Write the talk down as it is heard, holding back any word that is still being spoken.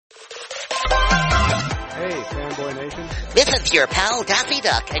Fanboy Nation. This is your pal Daffy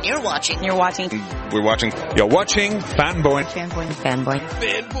Duck, and you're watching. You're watching Fanboy.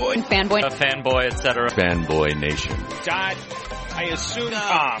 Fanboy, etc. Fanboy Nation. God, I assume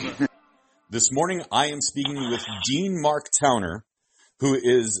Tom. This morning, I am speaking with Dean Mark Towner, who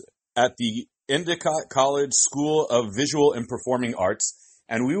is at the Endicott College School of Visual and Performing Arts,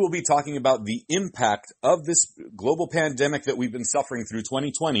 and we will be talking about the impact of this global pandemic that we've been suffering through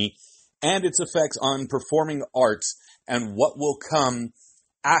 2020 and its effects on performing arts and what will come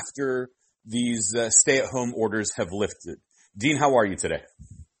after these stay-at-home orders have lifted. Dean, how are you today?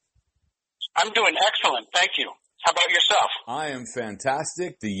 I'm doing excellent. Thank you. How about yourself? I am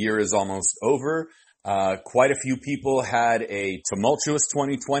fantastic. The year is almost over. Quite a few people had a tumultuous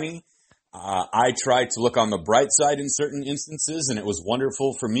 2020. I tried to look on the bright side in certain instances, and it was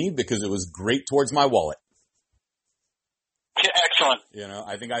wonderful for me because it was great towards my wallet. Excellent. You know,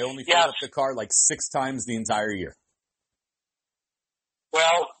 I think I only filled up the car like 6 times the entire year.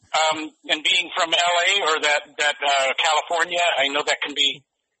 Well, and being from LA or that California, I know that can be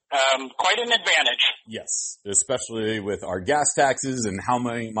quite an advantage. Yes, especially with our gas taxes and how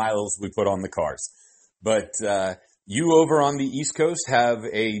many miles we put on the cars. But you over on the East Coast have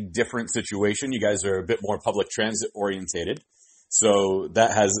a different situation. You guys are a bit more public transit orientated, so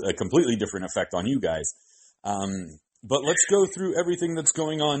that has a completely different effect on you guys. But let's go through everything that's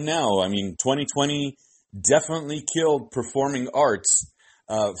going on now. I mean, 2020 definitely killed performing arts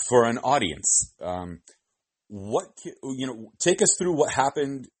for an audience. Take us through what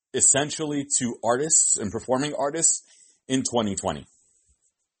happened essentially to artists and performing artists in 2020.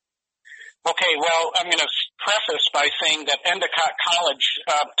 Okay, well, I'm going to preface by saying that Endicott College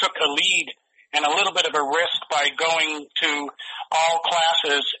took a lead and a little bit of a risk by going to all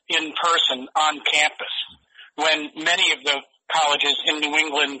classes in person on campus when many of the colleges in New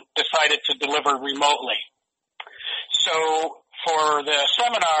England decided to deliver remotely. So for the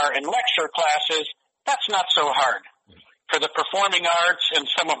seminar and lecture classes, that's not so hard. For the performing arts and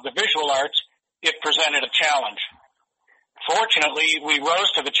some of the visual arts, it presented a challenge. Fortunately, we rose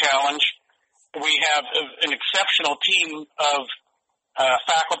to the challenge. We have an exceptional team of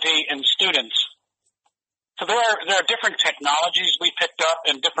faculty and students. So there are different technologies we picked up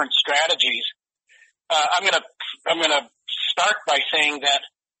and different strategies. I'm gonna start by saying that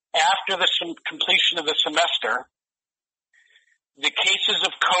after the completion of the semester, the cases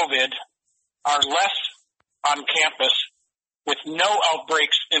of COVID are less on campus, with no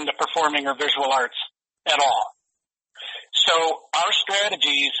outbreaks in the performing or visual arts at all. So our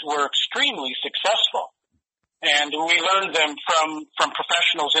strategies were extremely successful, and we learned them from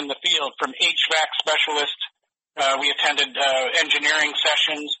professionals in the field, from HVAC specialists. We attended engineering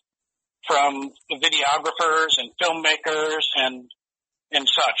sessions from videographers and filmmakers and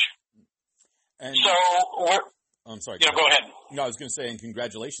such. And so we're... I'm sorry. Yeah, go ahead. No, I was going to say, and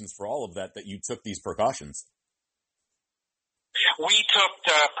congratulations for all of that you took these precautions. We took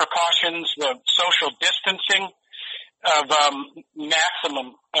precautions, the social distancing of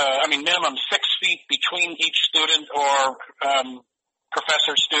minimum 6 feet between each student or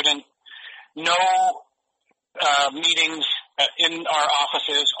professor-student. No meetings in our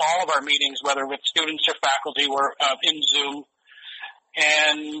offices. All of our meetings, whether with students or faculty, were in Zoom.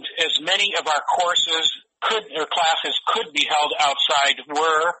 And as many of our classes could be held outside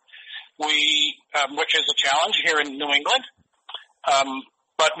which is a challenge here in New England.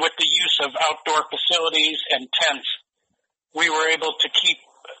 But with the use of outdoor facilities and tents, we were able to keep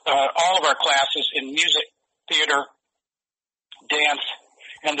all of our classes in music, theater, dance,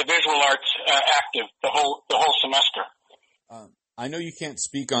 and the visual arts active the whole semester. I know you can't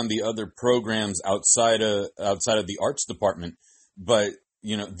speak on the other programs outside of the arts department, but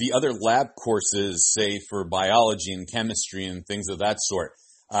you know the other lab courses, say for biology and chemistry and things of that sort.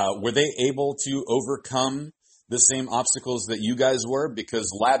 Were they able to overcome the same obstacles that you guys were? Because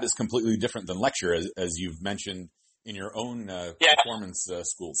lab is completely different than lecture, as you've mentioned in your own performance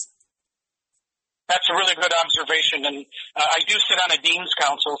schools. That's a really good observation, and I do sit on a dean's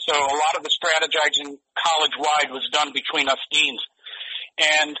council, so a lot of the strategizing college-wide was done between us deans.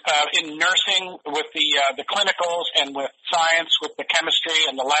 And in nursing, with the clinicals, and with science, with the chemistry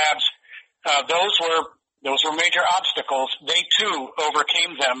and the labs, those were major obstacles. They too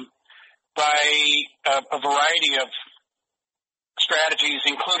overcame them by a variety of strategies,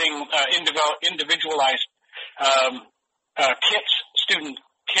 including individualized student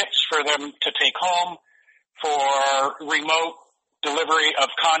kits for them to take home, for remote delivery of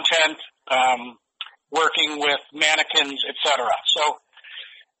content, working with mannequins, etc. So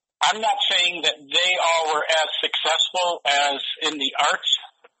I'm not saying that they all were as successful as in the arts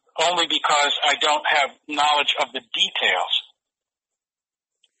only because I don't have knowledge of the details.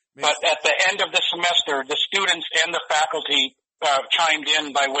 But at the end of the semester, the students and the faculty chimed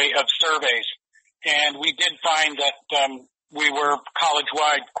in by way of surveys, and we did find that we were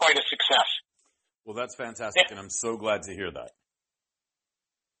college-wide quite a success. Well, that's fantastic, and I'm so glad to hear that.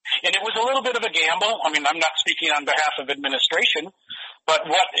 And it was a little bit of a gamble. I mean, I'm not speaking on behalf of administration, but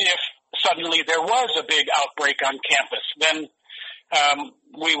what if suddenly there was a big outbreak on campus? Then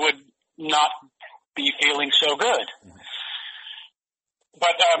we would not be feeling so good. Mm-hmm.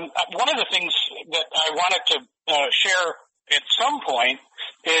 But one of the things that I wanted to share at some point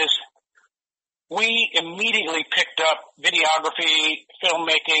is we immediately picked up videography,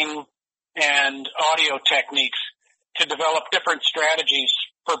 filmmaking, and audio techniques to develop different strategies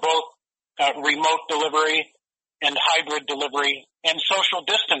for both remote delivery and hybrid delivery and social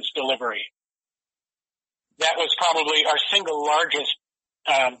distance delivery. That was probably our single largest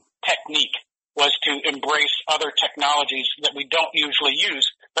technique, was to embrace other technologies that we don't usually use,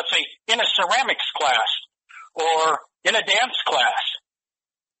 let's say in a ceramics class or in a dance class.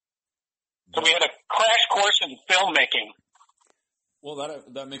 So we had a crash course in filmmaking. Well,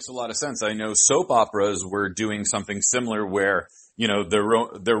 that makes a lot of sense. I know soap operas were doing something similar where, you know,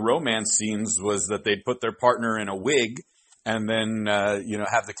 their romance scenes was that they'd put their partner in a wig and then, you know,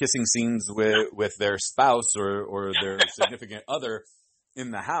 have the kissing scenes with their spouse or their significant other in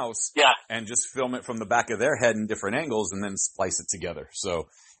the house, yeah, and just film it from the back of their head in different angles and then splice it together. So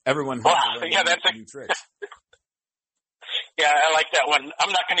everyone has to learn new tricks. Yeah, I like that one.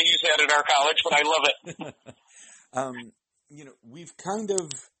 I'm not going to use that at our college, but I love it. You know, we've kind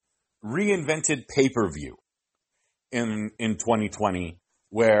of reinvented pay-per-view in 2020,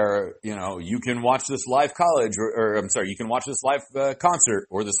 where, you know, you can watch this live college you can watch this live concert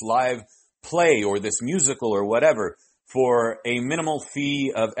or this live play or this musical or whatever for a minimal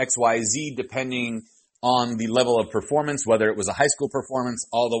fee of XYZ, depending on the level of performance, whether it was a high school performance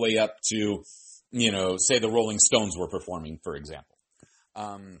all the way up to, you know, say the Rolling Stones were performing, for example.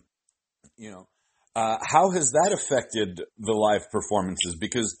 You know, how has that affected the live performances?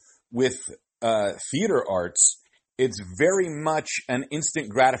 Because with theater arts, it's very much an instant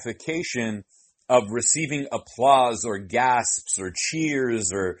gratification of receiving applause or gasps or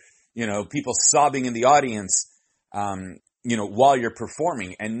cheers or, you know, people sobbing in the audience, you know, while you're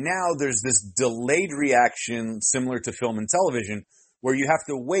performing. And now there's this delayed reaction similar to film and television where you have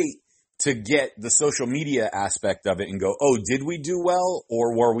to wait to get the social media aspect of it and go, oh, did we do well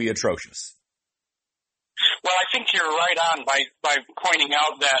or were we atrocious? Well, I think you're right on by pointing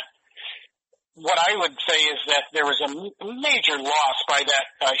out that what I would say is that there was a major loss by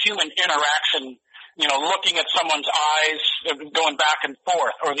that human interaction, you know, looking at someone's eyes, going back and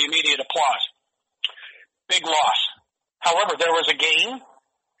forth, or the immediate applause. Big loss. However, there was a gain,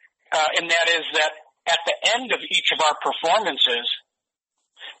 and that is that at the end of each of our performances,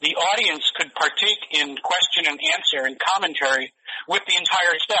 the audience could partake in question and answer and commentary with the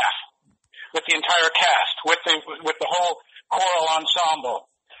entire staff, with the entire cast, with the whole choral ensemble.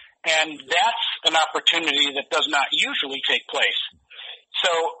 And that's an opportunity that does not usually take place. So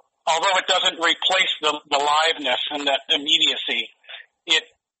although it doesn't replace the liveness and that immediacy, it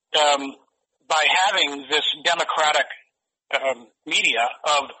by having this democratic media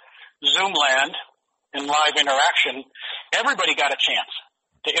of Zoom land and live interaction, everybody got a chance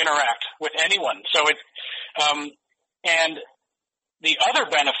to interact with anyone. So it and the other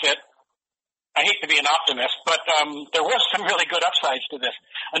benefit, I hate to be an optimist, but there was some really good upsides to this.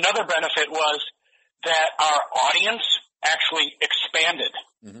 Another benefit was that our audience actually expanded.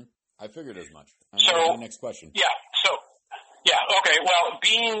 Mm-hmm. I figured as much. So, the next question. Yeah. Okay. Well,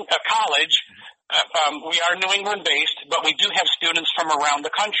 being a college, we are New England based, but we do have students from around the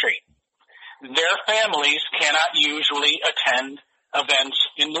country. Their families cannot usually attend events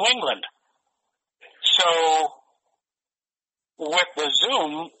in New England. So with the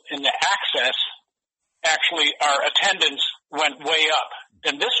Zoom and the access, actually our attendance went way up.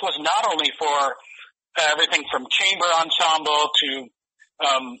 And this was not only for everything from chamber ensemble to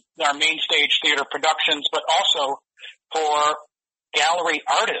our main stage theater productions, but also for gallery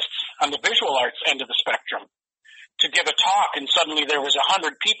artists on the visual arts end of the spectrum to give a talk, and suddenly there was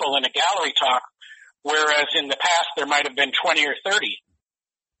 100 people in a gallery talk, whereas in the past there might have been 20 or 30.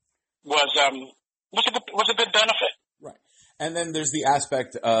 Was a good benefit. Right. And then there's the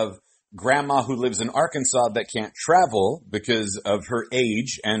aspect of grandma who lives in Arkansas that can't travel because of her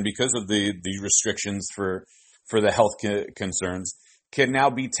age and because of the restrictions for the health concerns, can now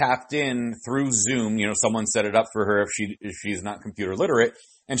be tapped in through Zoom. You know, someone set it up for her if she's not computer literate,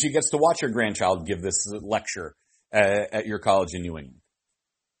 and she gets to watch her grandchild give this lecture at your college in New England.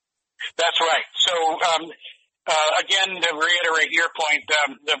 That's right. So, again, to reiterate your point,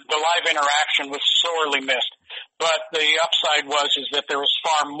 the live interaction was sorely missed. But the upside is that there was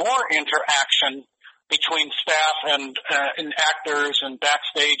far more interaction between staff and actors and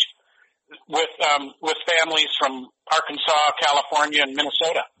backstage with families from Arkansas, California, and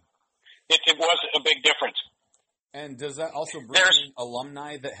Minnesota. It was a big difference. And does that also bring in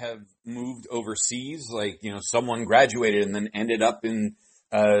alumni that have moved overseas? Like, someone graduated and then ended up in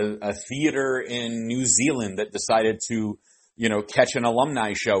a theater in New Zealand that decided to, catch an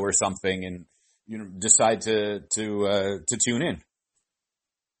alumni show or something and, decide to tune in.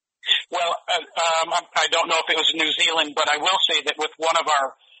 Well, I don't know if it was New Zealand, but I will say that with one of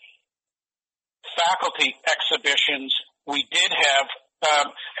our faculty exhibitions, we did have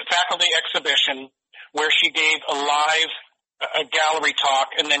a faculty exhibition where she gave a gallery talk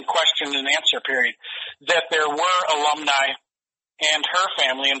and then question and answer period, that there were alumni and her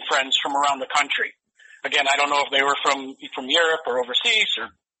family and friends from around the country. Again, I don't know if they were from Europe or overseas or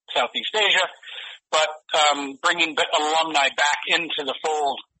Southeast Asia, but bringing alumni back into the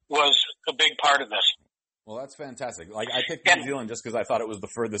fold was a big part of this. Well, that's fantastic. Like, I picked New Zealand just because I thought it was the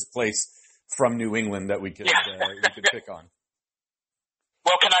furthest place from New England that we could pick on.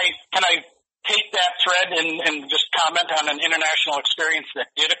 Well, can I take that thread and just comment on an international experience that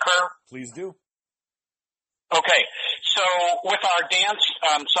did occur? Please do. Okay, so with our dance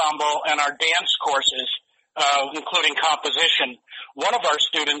ensemble and our dance courses, including composition, one of our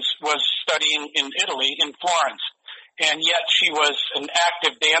students was studying in Italy, in Florence, and yet she was an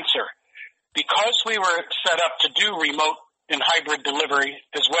active dancer. Because we were set up to do remote and hybrid delivery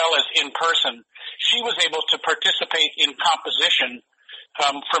as well as in person, she was able to participate in composition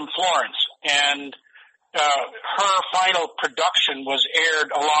from Florence, and her final production was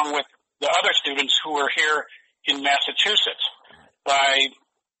aired along with the other students who were here in Massachusetts by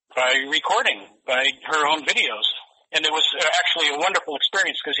recording, by her own videos. And it was actually a wonderful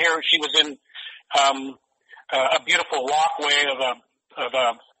experience because here she was in a beautiful walkway of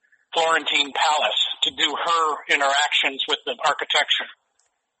a Florentine palace to do her interactions with the architecture.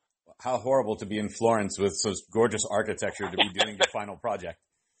 How horrible to be in Florence with such gorgeous architecture to be doing your final project.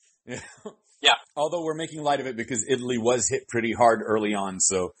 Yeah. Although we're making light of it because Italy was hit pretty hard early on,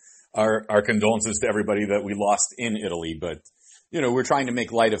 so our condolences to everybody that we lost in Italy. But, we're trying to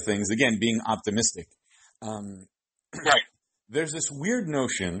make light of things, again, being optimistic. Right. There's this weird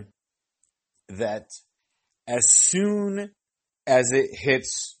notion that as soon as it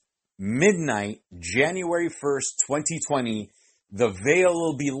hits midnight, January 1st, 2020, the veil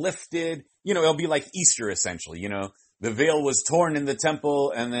will be lifted. It'll be like Easter, essentially. The veil was torn in the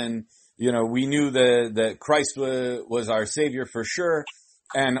temple, and then, we knew that Christ was our Savior for sure,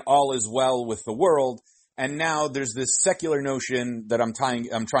 and all is well with the world. And now there's this secular notion that I'm trying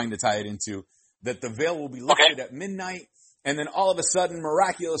to tie it into, that the veil will be lifted at midnight, and then all of a sudden,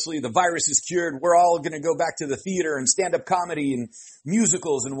 miraculously, the virus is cured. We're all going to go back to the theater and stand-up comedy and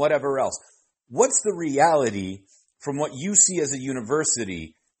musicals and whatever else. What's the reality from what you see as a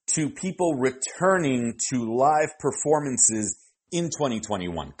university to people returning to live performances in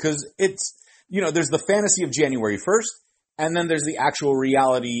 2021? Because it's, there's the fantasy of January 1st, and then there's the actual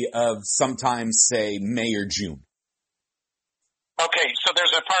reality of sometimes, say, May or June. Okay, so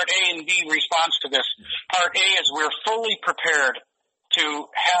there's a part A and B response to this. Part A is we're fully prepared to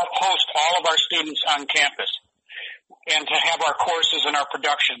host all of our students on campus and to have our courses and our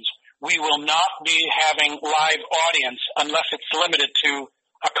productions. We will not be having live audience unless it's limited to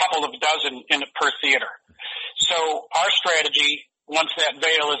a couple of dozen per theater. So our strategy, once that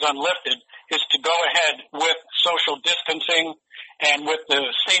veil is unlifted, is to go ahead with social distancing and with the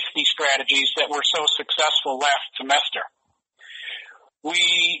safety strategies that were so successful last semester.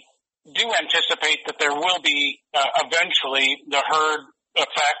 We do anticipate that there will be eventually the herd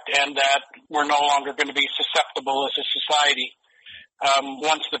effect and that we're no longer going to be susceptible as a society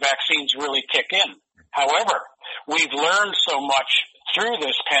once the vaccines really kick in. However, we've learned so much through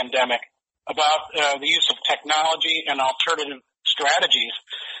this pandemic about the use of technology and alternative strategies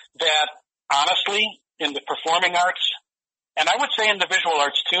that honestly, in the performing arts, and I would say in the visual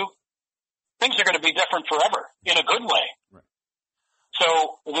arts too, things are going to be different forever in a good way. Right.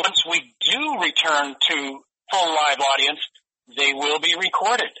 So once we do return to full live audience, they will be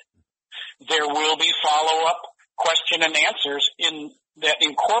recorded. There will be follow-up question and answers that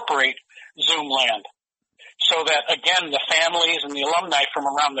incorporate Zoom land so that, again, the families and the alumni from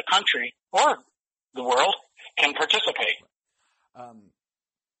around the country or the world can participate.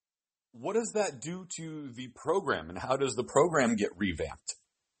 What does that do to the program, and how does the program get revamped?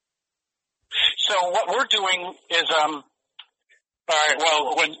 So what we're doing is All right.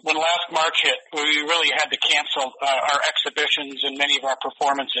 Well, when last March hit, we really had to cancel our exhibitions and many of our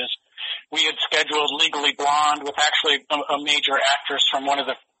performances. We had scheduled Legally Blonde with actually a major actress from one of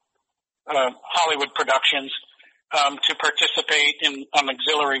the Hollywood productions to participate in an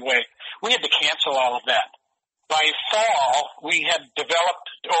auxiliary way. We had to cancel all of that. By fall,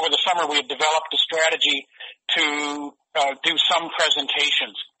 over the summer, we had developed a strategy to do some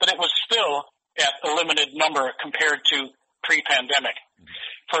presentations, but it was still at a limited number compared to pre-pandemic.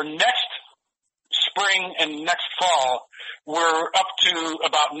 For next spring and next fall, we're up to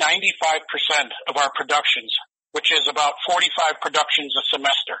about 95% of our productions, which is about 45 productions a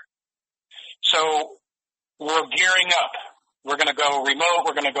semester. So we're gearing up. We're going to go remote.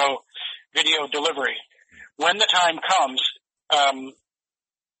 We're going to go video delivery. When the time comes,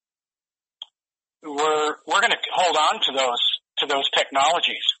 we're going to hold on to those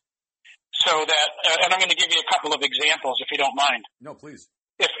technologies, so that. And I'm going to give you a couple of examples, if you don't mind. No, please.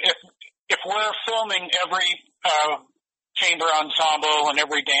 If we're filming every chamber ensemble and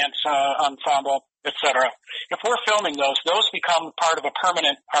every dance ensemble, etc., if we're filming those become part of a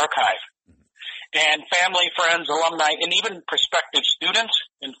permanent archive. And family, friends, alumni, and even prospective students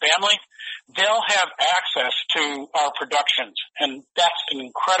and family, they'll have access to our productions, and that's an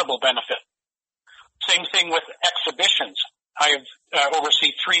incredible benefit. Same thing with exhibitions. I have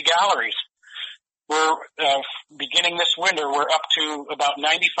oversee 3 galleries. We're beginning this winter, we're up to about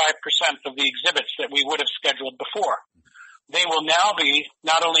 95% of the exhibits that we would have scheduled before. They will now be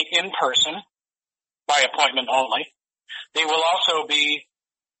not only in person, by appointment only, they will also be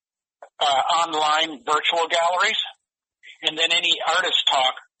online virtual galleries, and then any artist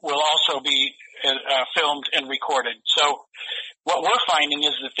talk will also be filmed and recorded. So what we're finding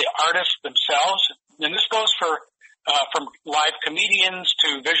is that the artists themselves, and this goes for from live comedians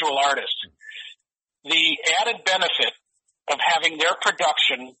to visual artists, the added benefit of having their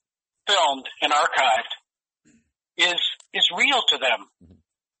production filmed and archived is real to them.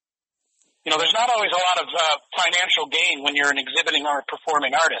 You know, there's not always a lot of financial gain when you're an exhibiting or a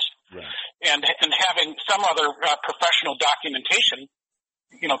performing artist. Right. And having some other professional documentation,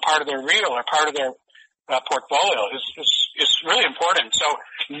 you know, part of their reel or part of their portfolio is really important. So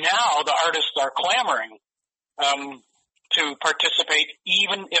now the artists are clamoring to participate,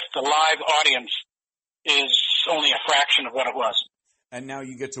 even if the live audience is only a fraction of what it was. And now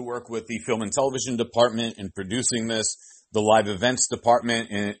you get to work with the film and television department in producing this, the live events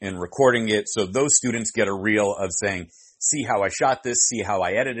department in recording it. So those students get a reel of saying, see how I shot this, see how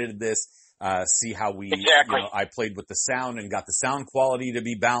I edited this, see how I played with the sound and got the sound quality to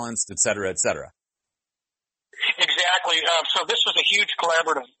be balanced, et cetera, et cetera. Exactly. So this was a huge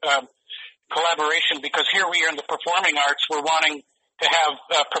collaboration, because here we are in the performing arts. We're wanting to have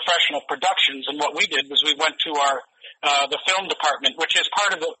professional productions, and what we did was we went to the film department, which is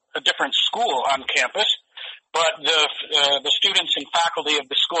part of a different school on campus, but the students and faculty of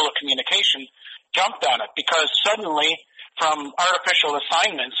the School of Communication jumped on it, because suddenly from artificial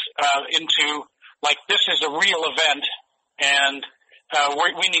assignments into, like, this is a real event, and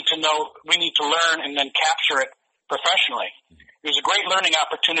we need to learn and then capture it professionally. It was a great learning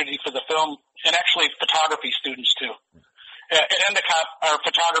opportunity for the film and actually photography students too. At Endicott, our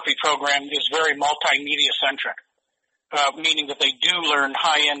photography program is very multimedia centric, meaning that they do learn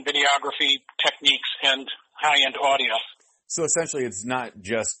high-end videography techniques and high-end audio. So essentially it's not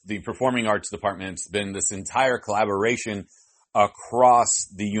just the performing arts department, it's been this entire collaboration across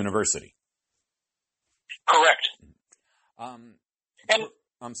the university. Correct. And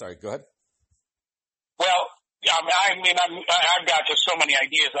I'm sorry, go ahead. Well, I've got just so many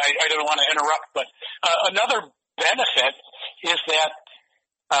ideas. I don't want to interrupt, but another benefit is that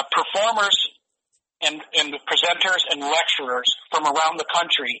performers and presenters and lecturers from around the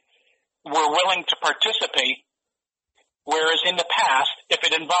country were willing to participate, whereas in the past, if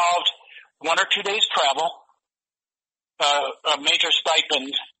it involved 1 or 2 days travel, a major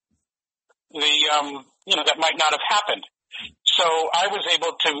stipend, that might not have happened. So I was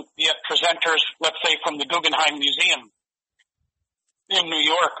able to get presenters, let's say from the Guggenheim Museum in New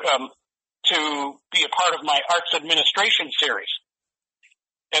York, to be a part of my arts administration series,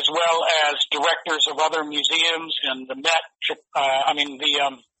 as well as directors of other museums and the Met,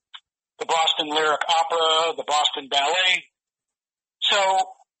 the Boston Lyric Opera, the Boston Ballet. So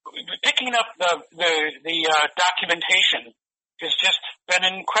picking up the documentation has just been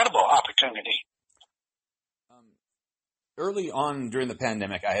an incredible opportunity. Early on during the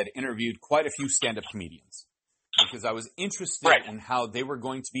pandemic, I had interviewed quite a few stand-up comedians because I was interested in how they were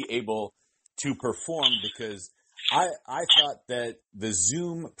going to be able to perform, because I thought that the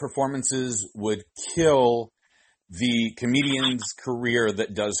Zoom performances would kill the comedian's career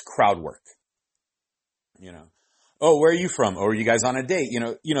that does crowd work. You know, oh, where are you from? Oh, are you guys on a date? You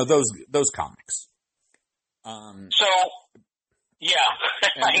know those comics. So, yeah,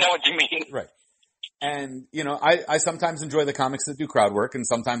 I know what you mean. Right. And, you know, I sometimes enjoy the comics that do crowd work, and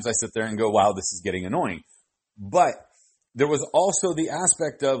sometimes I sit there and go, wow, this is getting annoying. But there was also the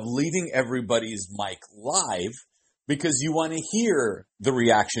aspect of leaving everybody's mic live because you want to hear the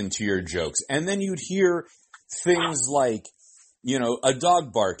reaction to your jokes. And then you'd hear things like, you know, a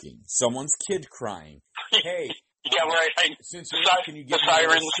dog barking, someone's kid crying. Hey, yeah, right. Since you're here, can you give me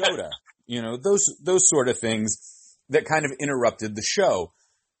a soda? You know, those sort of things that kind of interrupted the show.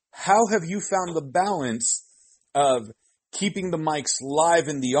 How have you found the balance of keeping the mics live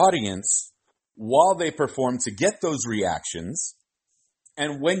in the audience while they perform to get those reactions?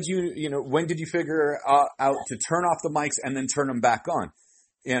 And when did you figure out to turn off the mics and then turn them back on?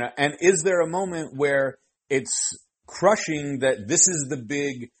 You know, and is there a moment where it's crushing that this is the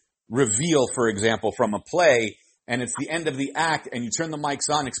big reveal, for example, from a play, and it's the end of the act, and you turn the mics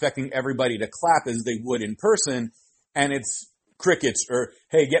on expecting everybody to clap as they would in person, and it's crickets, or,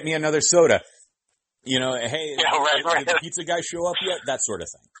 hey, get me another soda. You know, hey, right. Did the pizza guy show up yet? That sort of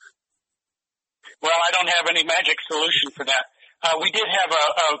thing. Well, I don't have any magic solution for that. We did have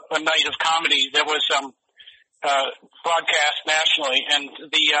a night of comedy that was broadcast nationally, and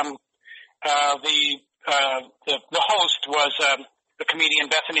the host was the comedian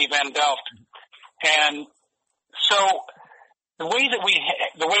Bethany Van Delft. And so the way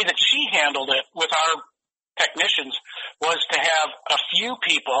that she handled it with our technicians was to have a few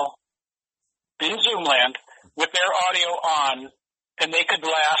people in Zoom land with their audio on, and they could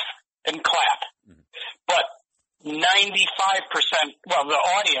laugh and clap. Mm-hmm. But 95%, well, the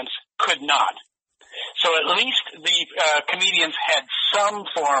audience could not. So at least the comedians had some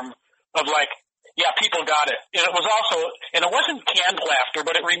form of like, yeah, people got it. And it was also, and it wasn't canned laughter,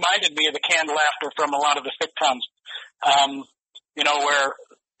 but it reminded me of the canned laughter from a lot of the sitcoms, you know, where,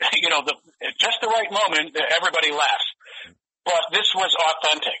 you know, just the right moment, everybody laughs. But this was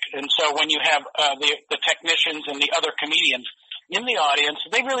authentic. And so when you have the technicians and the other comedians in the audience,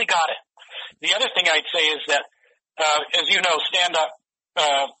 they really got it. The other thing I'd say is that, as you know, stand-up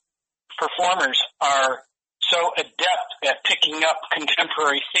performers are so adept at picking up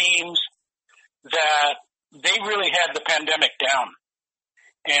contemporary themes that they really had the pandemic down.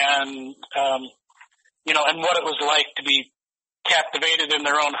 And, you know, and what it was like to be captivated in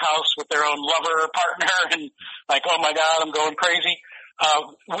their own house with their own lover or partner and like, oh my God, I'm going crazy.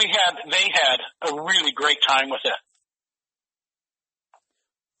 They had a really great time with it.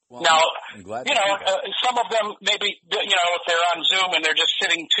 Well, now, I'm glad you know, some of them maybe, you know, if they're on Zoom and they're just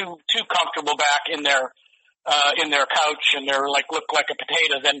sitting too comfortable back in their couch and they're like, look like a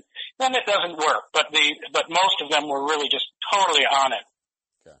potato, then it doesn't work. But most of them were really just totally on it.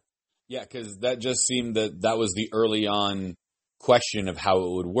 Okay. Yeah. Cause that just seemed that was the early on question of how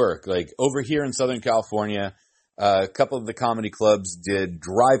it would work. Like over here in Southern California, a couple of the comedy clubs did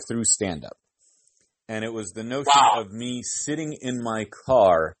drive-through stand-up. And it was the notion of me sitting in my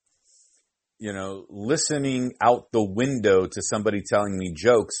car, you know, listening out the window to somebody telling me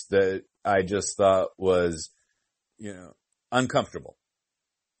jokes that I just thought was, you know, uncomfortable.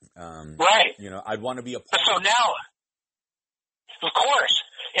 Right. You know, I'd want to be a part. So now, of course.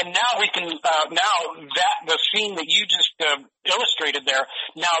 And now we can, the scene that you just illustrated there,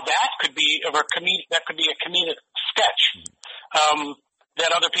 now that could be a comedic sketch,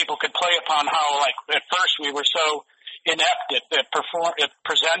 that other people could play upon how, like, at first we were so inept at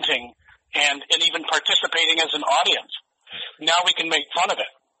presenting and even participating as an audience. Now we can make fun of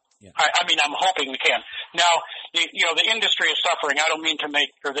it. Yeah. I mean, I'm hoping we can. Now, you know, the industry is suffering. I don't mean to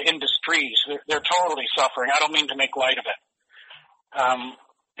make, or the industries, they're totally suffering. I don't mean to make light of it.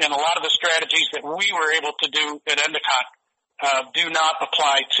 And a lot of the strategies that we were able to do at Endicott do not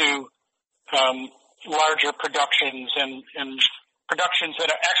apply to larger productions and productions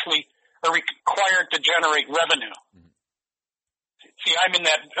that actually are required to generate revenue. Mm-hmm. See, I'm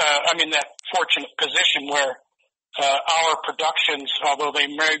in that fortunate position where our productions, although there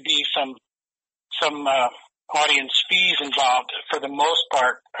may be some audience fees involved, for the most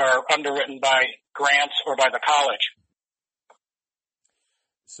part are underwritten by grants or by the college.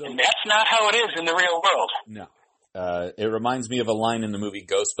 So, and that's not how it is in the real world. No. It reminds me of a line in the movie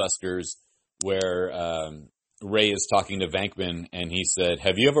Ghostbusters where Ray is talking to Venkman and he said,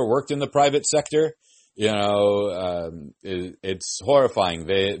 have you ever worked in the private sector? You know, it's horrifying.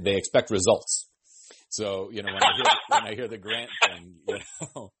 They expect results. So, you know, when I hear the grant thing, you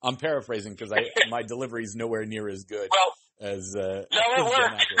know, I'm paraphrasing because my delivery is nowhere near as good as no, it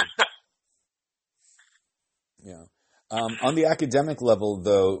worked. Yeah. On the academic level,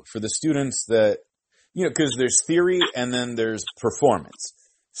 though, for the students that, because there's theory and then there's performance.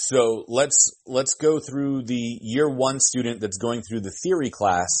 So let's go through the year 1 student that's going through the theory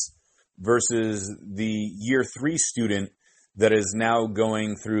class versus the year 3 student that is now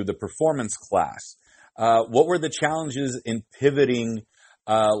going through the performance class. What were the challenges in pivoting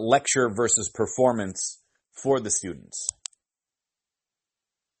lecture versus performance for the students?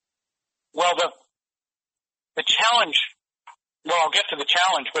 Well, the challenge, I'll get to the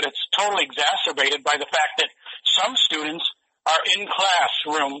challenge, but it's totally exacerbated by the fact that some students are in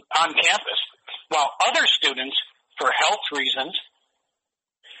classroom on campus, while other students, for health reasons,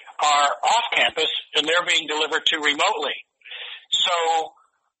 are off campus and they're being delivered to remotely. So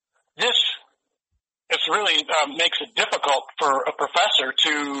this really makes it difficult for a professor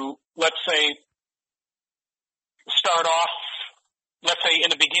to, let's say, start off, let's say,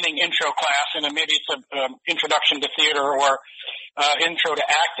 in a beginning intro class, and then maybe it's an introduction to theater or intro to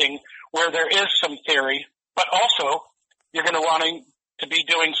acting, where there is some theory, but also you're going to want to be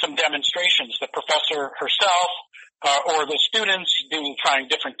doing some demonstrations. The professor herself or the students trying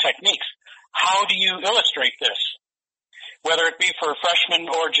different techniques. How do you illustrate this? Whether it be for freshmen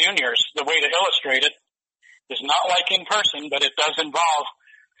or juniors, the way to illustrate it is not like in person, but it does involve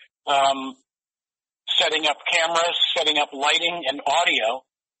setting up cameras, setting up lighting and audio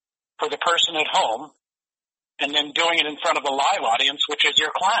for the person at home, and then doing it in front of a live audience, which is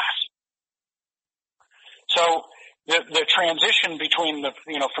your class. So the transition between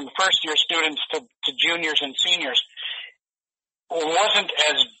from first year students to juniors and seniors wasn't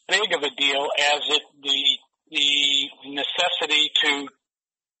as big of a deal as the necessity to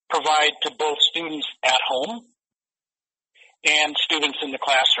provide to both students at home and students in the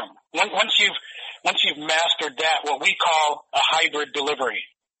classroom. Once you've mastered that, what we call a hybrid delivery,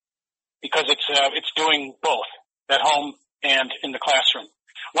 because it's doing both at home and in the classroom.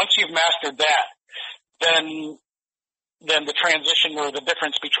 Once you've mastered that, then the transition or the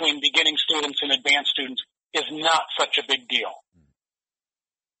difference between beginning students and advanced students is not such a big deal.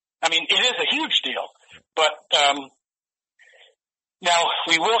 I mean, it is a huge deal, but now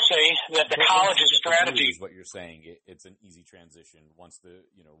we will say that the college's strategy is what you're saying. It's an easy transition once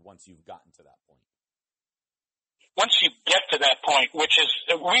you've gotten to that point. Once you get to that point, which is,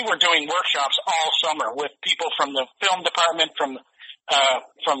 we were doing workshops all summer with people from the film department, from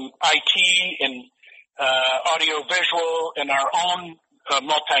IT and audio visual and our own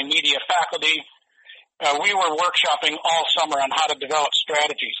multimedia faculty. We were workshopping all summer on how to develop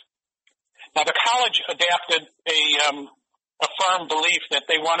strategies. Now the college adapted a firm belief that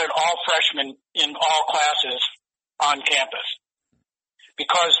they wanted all freshmen in all classes on campus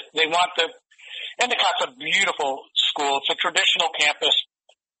because they want Endicott's a beautiful school. It's a traditional campus.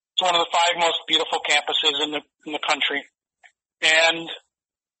 It's one of the 5 most beautiful campuses in the country. And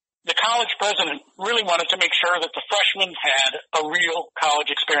the college president really wanted to make sure that the freshmen had a real college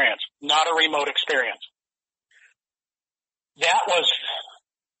experience, not a remote experience. That was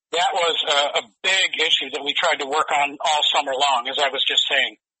a big issue that we tried to work on all summer long, as I was just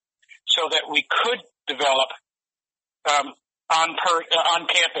saying, so that we could develop on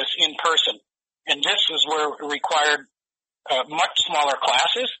campus in person. And this is where it required much smaller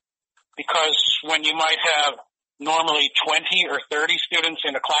classes, because when you might have normally 20 or 30 students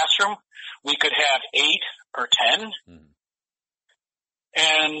in a classroom, we could have 8 or 10. Mm-hmm.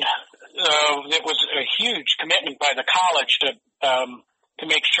 And it was a huge commitment by the college to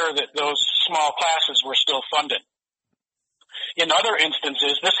make sure that those small classes were still funded. In other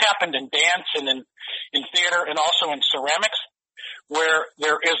instances, this happened in dance and in theater and also in ceramics, where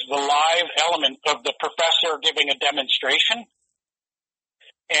there is the live element of the professor giving a demonstration,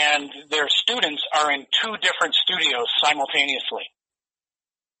 and their students are in 2 different studios simultaneously.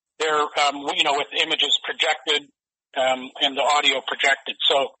 They're, with images projected and the audio projected.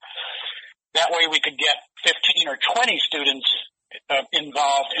 So that way we could get 15 or 20 students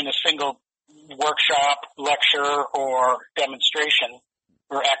involved in a single workshop, lecture, or demonstration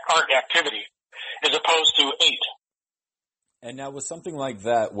or art activity, as opposed to 8. And now with something like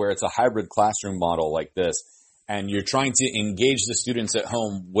that, where it's a hybrid classroom model like this, and you're trying to engage the students at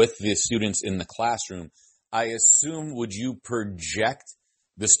home with the students in the classroom, I assume, would you project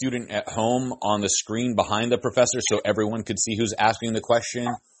the student at home on the screen behind the professor so everyone could see who's asking the question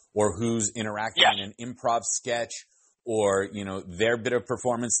or who's interacting in an improv sketch or, their bit of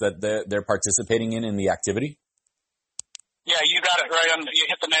performance that they're participating in the activity? Yeah, you got it right. You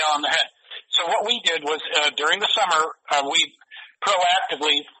hit the nail on the head. So what we did was during the summer, we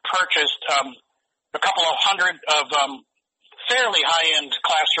proactively purchased a couple of hundred of fairly high-end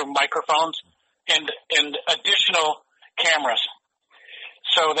classroom microphones and additional cameras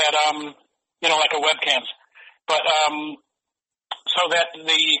so that, like a webcams, but, so that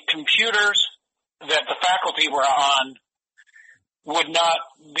the computers that the faculty were on would not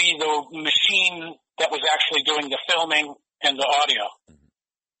be the machine that was actually doing the filming and the audio.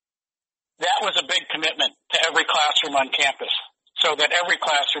 That was a big commitment to every classroom on campus, so that every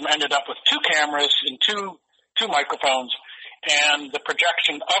classroom ended up with 2 cameras and two microphones, and the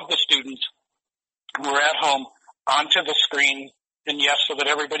projection of the students who were at home onto the screen, and yes, so that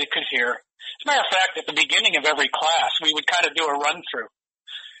everybody could hear. As a matter of fact, at the beginning of every class, we would kind of do a run-through.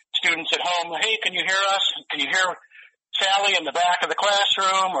 Students at home, hey, can you hear us? Can you hear Sally in the back of the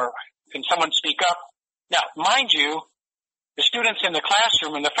classroom, or can someone speak up? Now, mind you, the students in the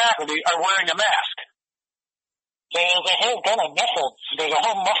classroom and the faculty are wearing a mask. There's a whole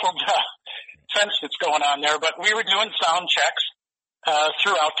muffled sense that's going on there, but we were doing sound checks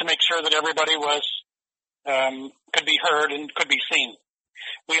throughout to make sure that everybody was could be heard and could be seen.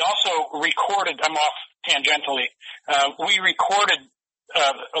 We also recorded, I'm off tangentially, we recorded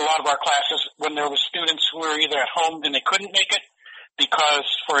a lot of our classes when there were students who were either at home and they couldn't make it because,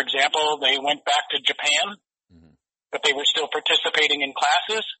 for example, they went back to Japan, but they were still participating in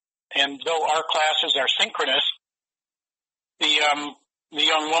classes. And though our classes are synchronous, the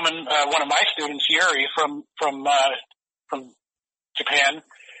young woman, one of my students, Yuri, from Japan,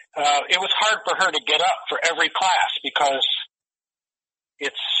 it was hard for her to get up for every class because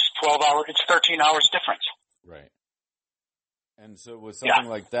it's 13 hours difference. Right. And so with something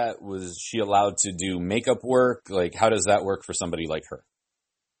like that, was she allowed to do makeup work? Like, how does that work for somebody like her?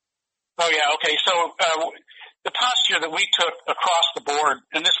 Oh, yeah. Okay. So, the posture that we took across the board,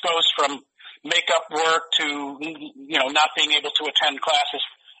 and this goes from makeup work to, not being able to attend classes,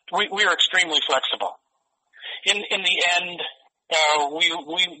 we are extremely flexible. In the end, we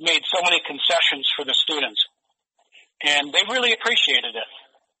made so many concessions for the students, and they really appreciated it.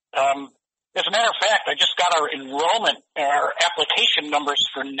 As a matter of fact, I just got our application numbers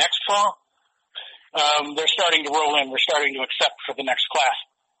for next fall. They're starting to roll in. We're starting to accept for the next class.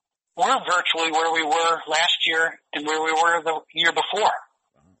 We're virtually where we were last year and where we were the year before.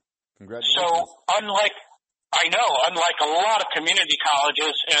 Congratulations. So unlike a lot of community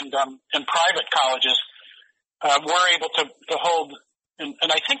colleges and private colleges, we're able to hold, and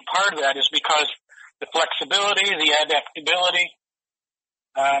I think part of that is because the flexibility, the adaptability.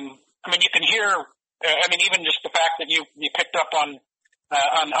 You can hear, even just the fact that you picked up on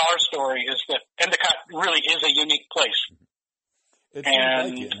our story is that Endicott really is a unique place. It seems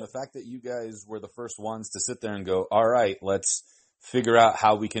like it. And the fact that you guys were the first ones to sit there and go, all right, let's figure out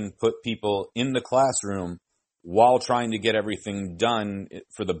how we can put people in the classroom while trying to get everything done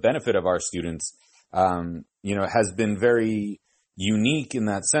for the benefit of our students, has been very unique in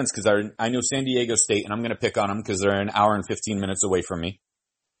that sense. Because I know San Diego State, and I'm going to pick on them because they're an hour and 15 minutes away from me,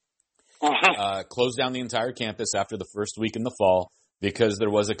 closed down the entire campus after the first week in the fall because there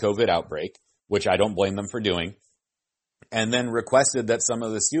was a COVID outbreak, which I don't blame them for doing. And then requested that some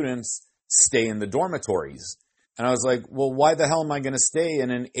of the students stay in the dormitories. And I was like, well, why the hell am I going to stay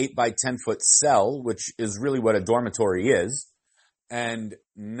in an 8 by 10 foot cell, which is really what a dormitory is, and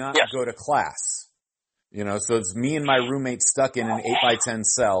not go to class? So it's me and my roommate stuck in an 8 by 10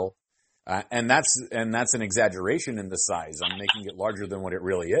 cell. And that's an exaggeration in the size. I'm making it larger than what it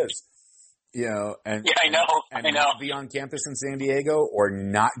really is. And not be on campus in San Diego or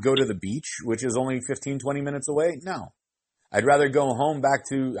not go to the beach, which is only 15, 20 minutes away. No. I'd rather go home back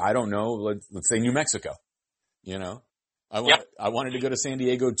to, I don't know, let's say New Mexico. I wanted to go to San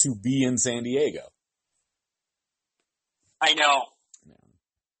Diego to be in San Diego. I know. Yeah.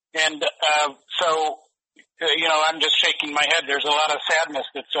 And I'm just shaking my head. There's a lot of sadness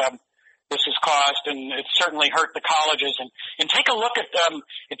that this has caused, and it's certainly hurt the colleges. And take a look at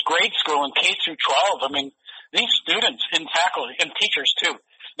grade school and K through 12. These students and faculty and teachers too,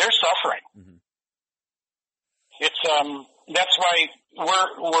 they're suffering. Mm-hmm. It's that's why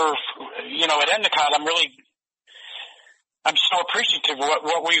we're at Endicott. I'm so appreciative of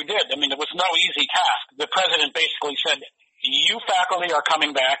what we did. It was no easy task. The president basically said, "You faculty are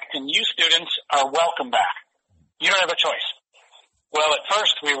coming back, and you students are welcome back. You don't have a choice." Well, at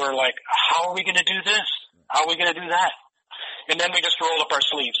first we were like, "How are we going to do this? How are we going to do that?" And then we just rolled up our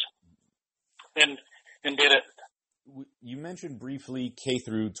sleeves and did it. You mentioned briefly K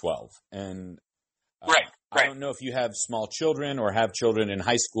through 12, and right. I don't know if you have small children or have children in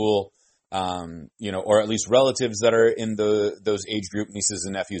high school, or at least relatives that are in those age group, nieces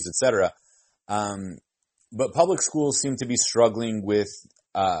and nephews, etc. But public schools seem to be struggling with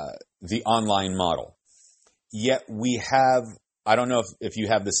the online model. Yet we have I don't know if you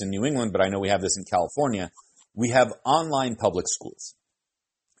have this in New England, but I know we have this in California. We have online public schools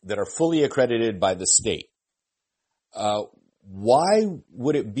that are fully accredited by the state. Why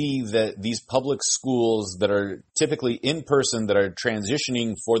would it be that these public schools that are typically in person, that are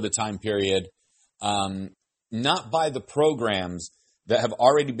transitioning for the time period, not by the programs that have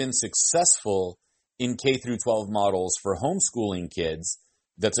already been successful in K through 12 models for homeschooling kids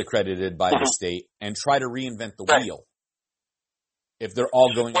that's accredited by the state, and try to reinvent the wheel if they're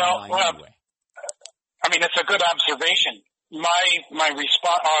all going online anyway? I mean, it's a good observation. My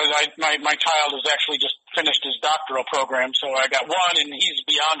response, my child has actually just finished his doctoral program, so I got one, and he's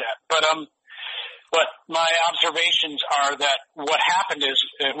beyond that. But my observations are that what happened is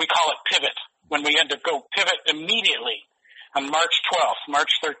we call it pivot, when we had to go pivot immediately on March 12th,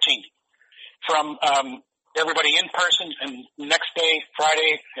 March 13th, from everybody in person, and next day,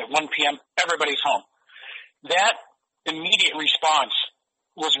 Friday at 1 p.m., everybody's home. That immediate response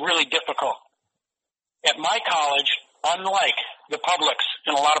was really difficult. At my college, unlike the publics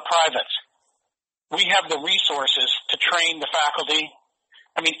and a lot of privates, we have the resources to train the faculty.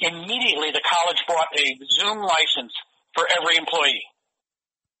 I mean, immediately the college bought a Zoom license for every employee.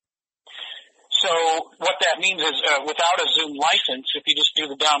 So what that means is without a Zoom license, if you just do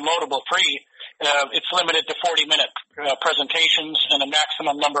the downloadable free, it's limited to 40-minute presentations and a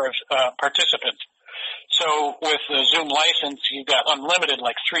maximum number of participants. So with the Zoom license, you've got unlimited,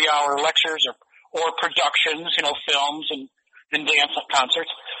 like 3-hour lectures or productions, films and dance concerts,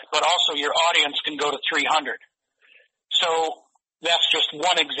 but also your audience can go to 300. So that's just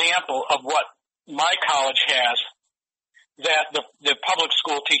one example of what my college has that the public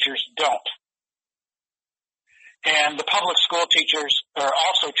school teachers don't. And the public school teachers are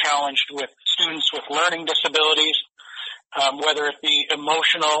also challenged with students with learning disabilities, whether it be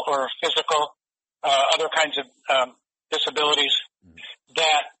emotional or physical, other kinds of disabilities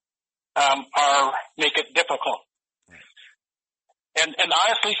that make it difficult. And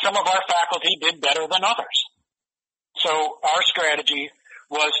honestly, some of our faculty did better than others. So our strategy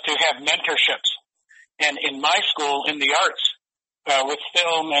was to have mentorships. And in my school, in the arts, with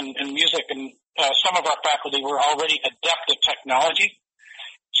film and music, and some of our faculty were already adept at technology.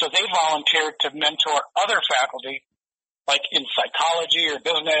 So they volunteered to mentor other faculty, like in psychology or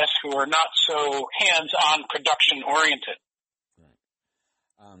business, who are not so hands-on production-oriented.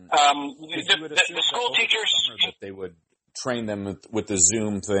 The school teachers, that they would train them with the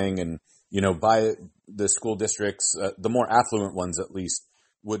Zoom thing, and by the school districts, the more affluent ones at least,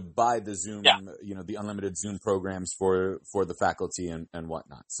 would buy the Zoom, the unlimited Zoom programs for the faculty and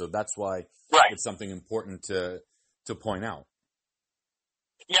whatnot. So that's why it's something important to point out.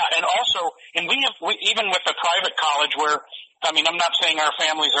 Yeah, and also, we even with the private college where, I'm not saying our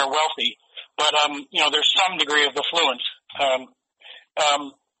families are wealthy, but there's some degree of affluence.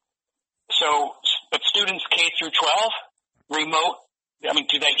 But students K through 12, remote,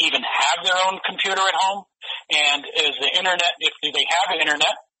 do they even have their own computer at home? And is the internet, do they have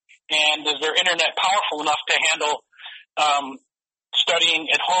internet? And is their internet powerful enough to handle studying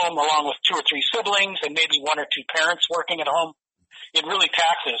at home along with 2 or 3 siblings and maybe 1 or 2 parents working at home? It really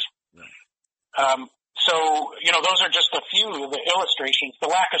taxes. Those are just a few of the illustrations. The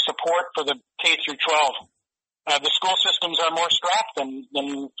lack of support for the K through 12. The school systems are more strapped than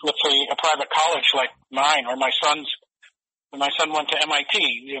let's say a private college like mine or my son's. When my son went to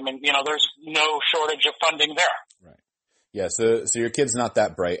MIT, there's no shortage of funding there. Right. Yeah. So your kid's not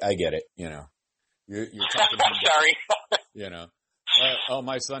that bright. I get it. You're talking about, sorry.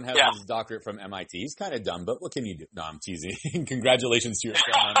 My son has his doctorate from MIT. He's kind of dumb, but what can you do? No, I'm teasing. Congratulations to your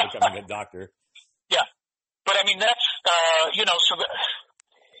son on becoming a doctor. Yeah. But that's,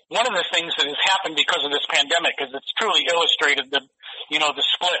 one of the things that has happened because of this pandemic is it's truly illustrated the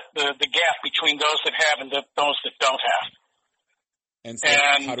split, the gap between those that have and those that don't have. And so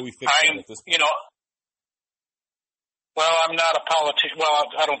how do we fix that at this point? Well, I'm not a politician. Well,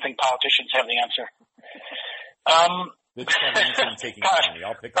 I don't think politicians have the answer. I'll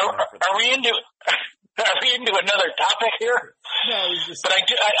pick up are we into another topic here? No, but I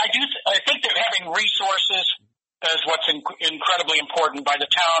think that having resources is what's incredibly important by the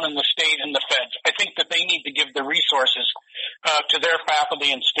town and the state and the feds. I think that they need to give the resources to their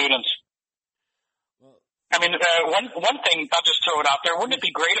faculty and students. One thing, I'll just throw it out there. Wouldn't it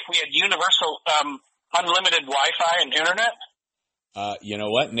be great if we had universal, unlimited Wi-Fi and internet? You know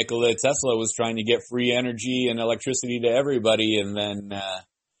what? Nikola Tesla was trying to get free energy and electricity to everybody, and then,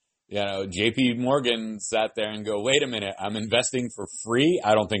 J.P. Morgan sat there and go, wait a minute, I'm investing for free?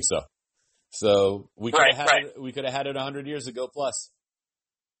 I don't think so. So we could have had it 100 years ago plus.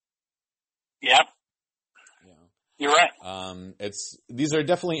 Yep. You're right. These are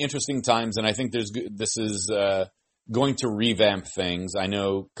definitely interesting times, and I think this is going to revamp things. I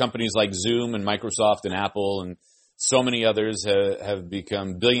know companies like Zoom and Microsoft and Apple and so many others have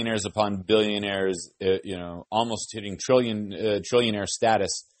become billionaires upon billionaires, almost hitting trillionaire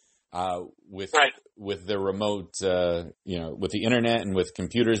status with their remote, with the internet and with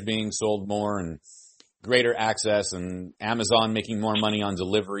computers being sold more and greater access, and Amazon making more money on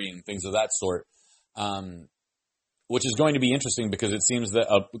delivery and things of that sort. Which is going to be interesting because it seems that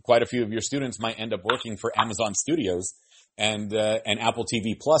quite a few of your students might end up working for Amazon Studios and Apple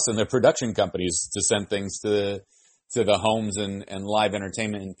TV Plus and their production companies to send things to the homes and live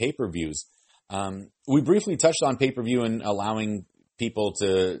entertainment and pay-per-views. We briefly touched on pay-per-view and allowing people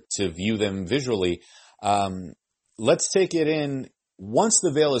to view them visually. Let's take it in once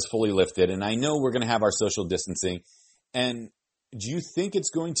the veil is fully lifted, and I know we're going to have our social distancing. And do you think it's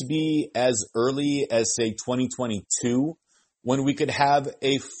going to be as early as, say, 2022 when we could have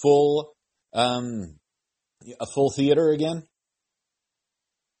a full theater again?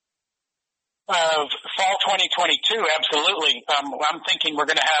 Fall 2022, absolutely. I'm thinking we're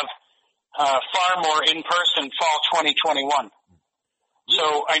going to have far more in-person fall 2021.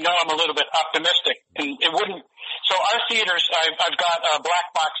 So I know I'm a little bit optimistic, and it wouldn't. So our theaters, I've got a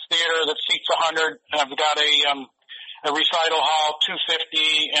black box theater that seats 100. I've got a recital hall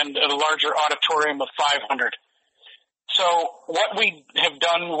 250 and a larger auditorium of 500. So what we have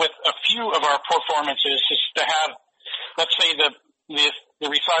done with a few of our performances is to have, let's say the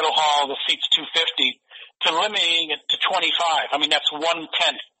recital hall that seats 250, to limiting it to 25. I mean, that's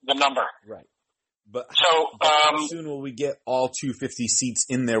 1/10 the number. Right. But so how soon will we get all 250 seats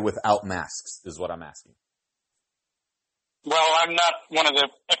in there without masks is what I'm asking. Well, I'm not one of the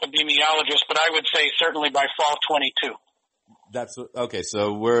epidemiologists, but I would say certainly by fall 22. That's okay.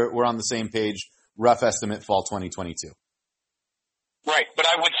 So we're on the same page. Rough estimate, fall 2022. Right, but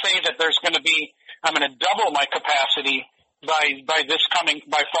I would say that I'm going to double my capacity by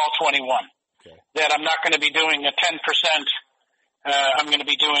fall 21. Okay. That I'm not going to be doing a 10%. I'm going to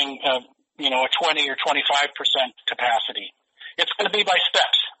be doing a 20 or 25% capacity. It's going to be by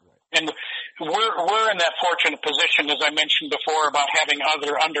steps. And we're in that fortunate position, as I mentioned before, about having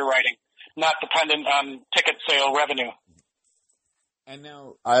other underwriting, not dependent on ticket sale revenue. And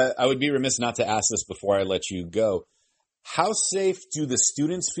now, I would be remiss not to ask this before I let you go. How safe do the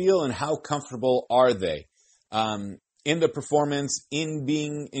students feel, and how comfortable are they in the performance, in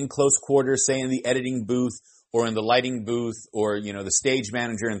being in close quarters, say in the editing booth or in the lighting booth or, the stage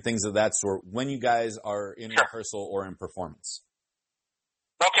manager and things of that sort, when you guys are in rehearsal or in performance?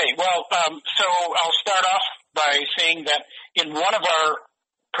 Okay, well, so I'll start off by saying that in one of our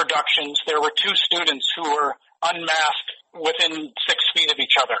productions, there were two students who were unmasked within 6 feet of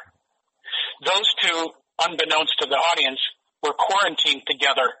each other. Those two, unbeknownst to the audience, were quarantined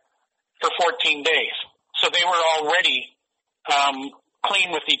together for 14 days. So they were already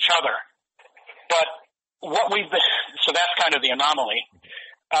clean with each other. But so that's kind of the anomaly.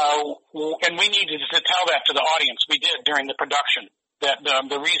 And we needed to tell that to the audience. We did during the production. That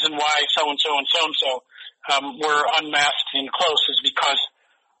the reason why so-and-so and so-and-so were unmasked and close is because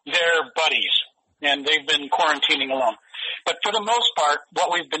they're buddies, and they've been quarantining alone. But for the most part, what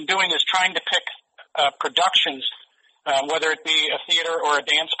we've been doing is trying to pick productions, whether it be a theater or a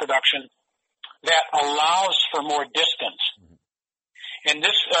dance production, that allows for more distance. And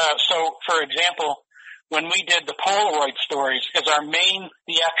this, so for example, when we did the Polaroid Stories as our main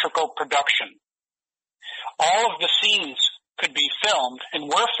theatrical production, all of the scenes could be filmed and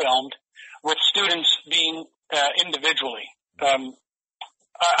were filmed with students being individually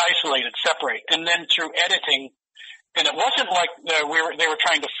isolated, separate, and then through editing. And it wasn't like they were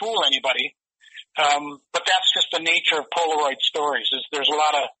trying to fool anybody, but that's just the nature of Polaroid Stories. There's a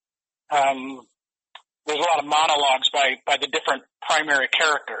lot of monologues by the different primary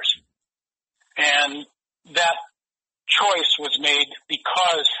characters, and that choice was made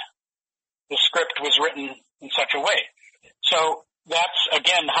because the script was written in such a way. So that's,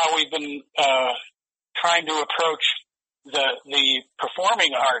 again, how we've been trying to approach the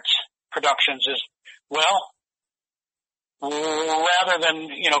performing arts productions is, well, rather than,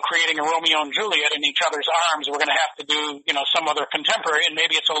 creating a Romeo and Juliet in each other's arms, we're going to have to do, some other contemporary, and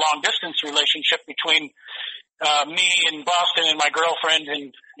maybe it's a long-distance relationship between me in Boston and my girlfriend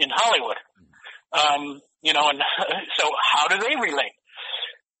in Hollywood. And so how do they relate?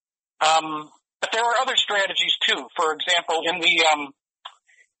 But there are other strategies too. For example,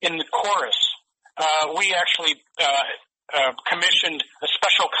 in the chorus, we actually commissioned a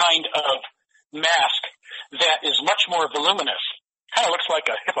special kind of mask that is much more voluminous. Kind of looks like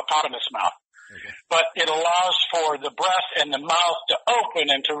a hippopotamus mouth, but it allows for breath and the mouth to open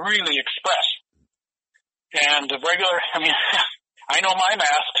and to really express. And the regular, I mean, I know my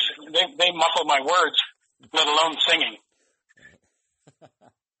masks, they muffle my words, let alone singing.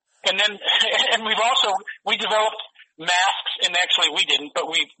 And then, and we developed masks, and actually we didn't, but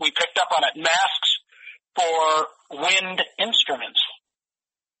we picked up on it, masks for wind instruments.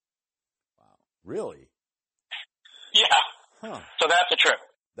 Wow. Really? Yeah. Huh. So that's a trip.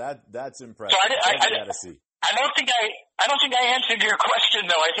 That's impressive. So I gotta see. I don't think I answered your question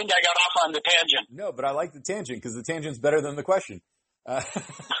though. I think I got off on the tangent. No, but I like the tangent because the tangent's better than the question.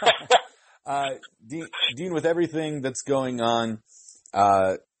 Dean, with everything that's going on,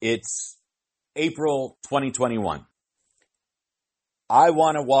 it's April 2021. I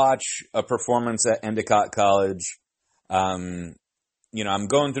want to watch a performance at Endicott College. I'm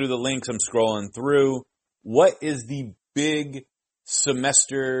going through the links. I'm scrolling through. What is the big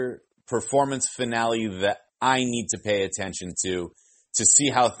semester performance finale that I need to pay attention to see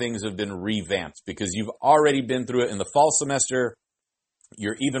how things have been revamped? Because you've already been through it in the fall semester.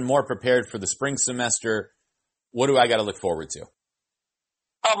 You're even more prepared for the spring semester. What do I got to look forward to?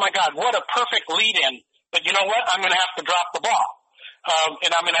 Oh my God, what a perfect lead-in. But you know what? I'm going to have to drop the ball.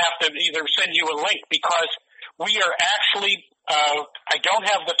 And I'm going to have to either send you a link because we are actually, I don't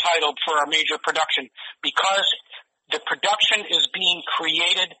have the title for our major production because the production is being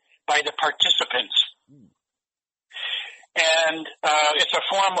created by the participants. And it's a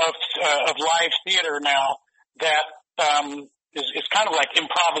form of live theater now that is kind of like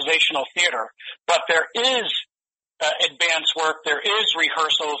improvisational theater. But there is advanced work. There is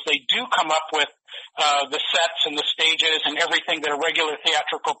rehearsals. They do come up with the sets and the stages and everything that a regular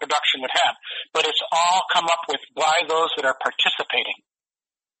theatrical production would have. But it's all come up with by those that are participating.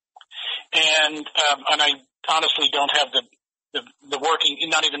 And I honestly don't have the working,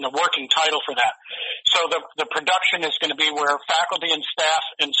 not even the working title for that. So the production is going to be where faculty and staff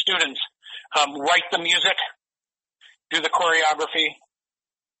and students write the music, do the choreography,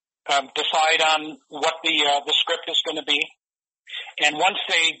 decide on what the script is going to be, and once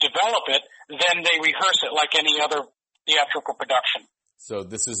they develop it, then they rehearse it like any other theatrical production. So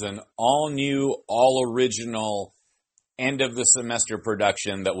this is an all-new, all-original, end-of-the-semester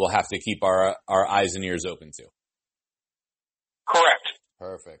production that we'll have to keep our eyes and ears open to. Correct.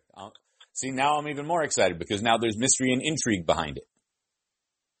 Perfect. See, now I'm even more excited because now there's mystery and intrigue behind it.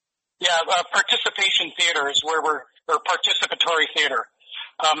 Yeah, participation theater is where or participatory theater.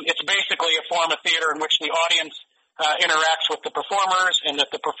 It's basically a form of theater in which the audience interacts with the performers and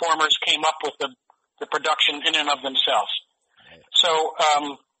that the performers came up with the production in and of themselves. Right. So,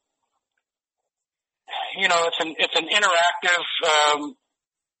 it's an interactive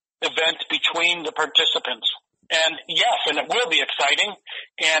event between the participants. And yes, and it will be exciting,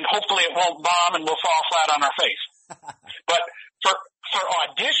 and hopefully it won't bomb and we'll fall flat on our face. But for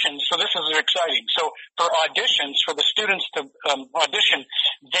auditions, so this is exciting. So for auditions, for the students to audition,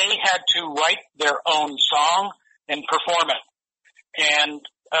 they had to write their own song and perform it. And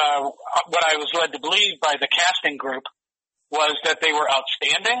what I was led to believe by the casting group was that they were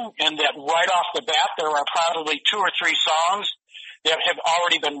outstanding and that right off the bat there are probably 2 or 3 songs that have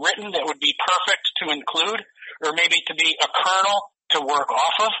already been written that would be perfect to include, or maybe to be a kernel to work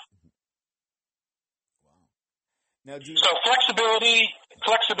off of. Wow. Now, so flexibility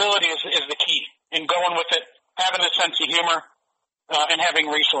is the key in going with it, having a sense of humor, and having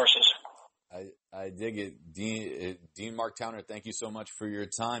resources. I dig it. Dean Mark Towner, thank you so much for your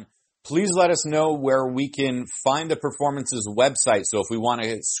time. Please let us know where we can find the performance's website. So if we want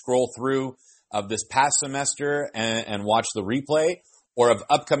to scroll through of this past semester and watch the replay, or of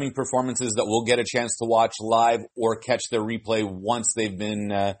upcoming performances that we'll get a chance to watch live or catch the replay once they've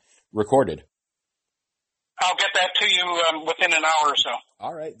been recorded. I'll get that to you within an hour or so.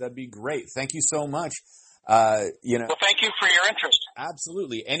 All right, that'd be great. Thank you so much. Well, thank you for your interest.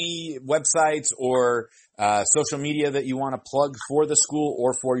 Absolutely. Any websites or social media that you want to plug for the school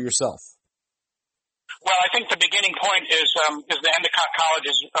or for yourself? Well, I think the beginning point is the Endicott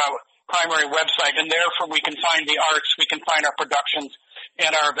College's primary website, and therefore we can find the arts, we can find our productions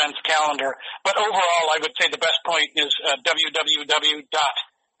and our events calendar. But overall, I would say the best point is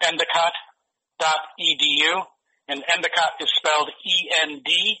www.endicott.edu, and Endicott is spelled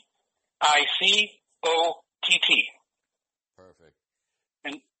ENDICOTT. Perfect.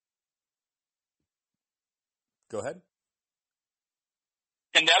 And go ahead.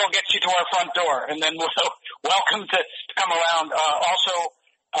 And that'll get you to our front door, and then we'll welcome to come around.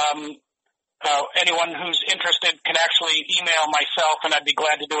 Anyone who's interested can actually email myself, and I'd be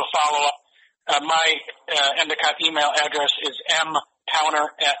glad to do a follow-up. My Endicott email address is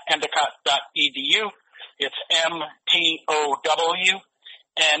mtowner@endicott.edu, It's MTOWNER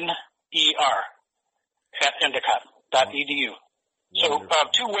at endicott.edu. So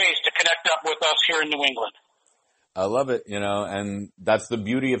 2 ways to connect up with us here in New England. I love it, and that's the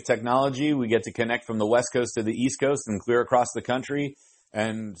beauty of technology. We get to connect from the West Coast to the East Coast and clear across the country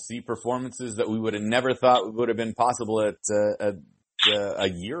and see performances that we would have never thought would have been possible at a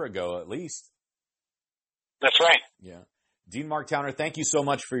year ago, at least. That's right. Yeah. Dean Mark Towner, thank you so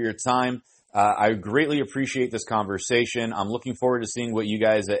much for your time. I greatly appreciate this conversation. I'm looking forward to seeing what you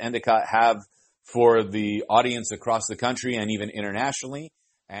guys at Endicott have for the audience across the country and even internationally,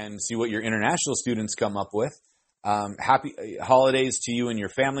 and see what your international students come up with. Happy holidays to you and your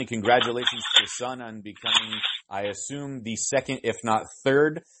family. Congratulations to your son on becoming, I assume, the second, if not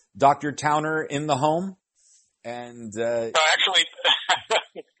third, Dr. Towner in the home. And actually,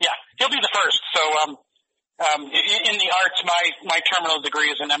 yeah, he'll be the first. So in the arts, my terminal degree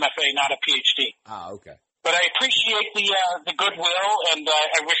is an MFA, not a PhD. Ah, okay. But I appreciate the goodwill, and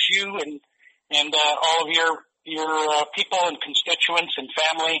I wish you and all of your people and constituents and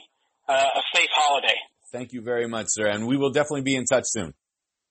family a safe holiday. Thank you very much, sir. And we will definitely be in touch soon.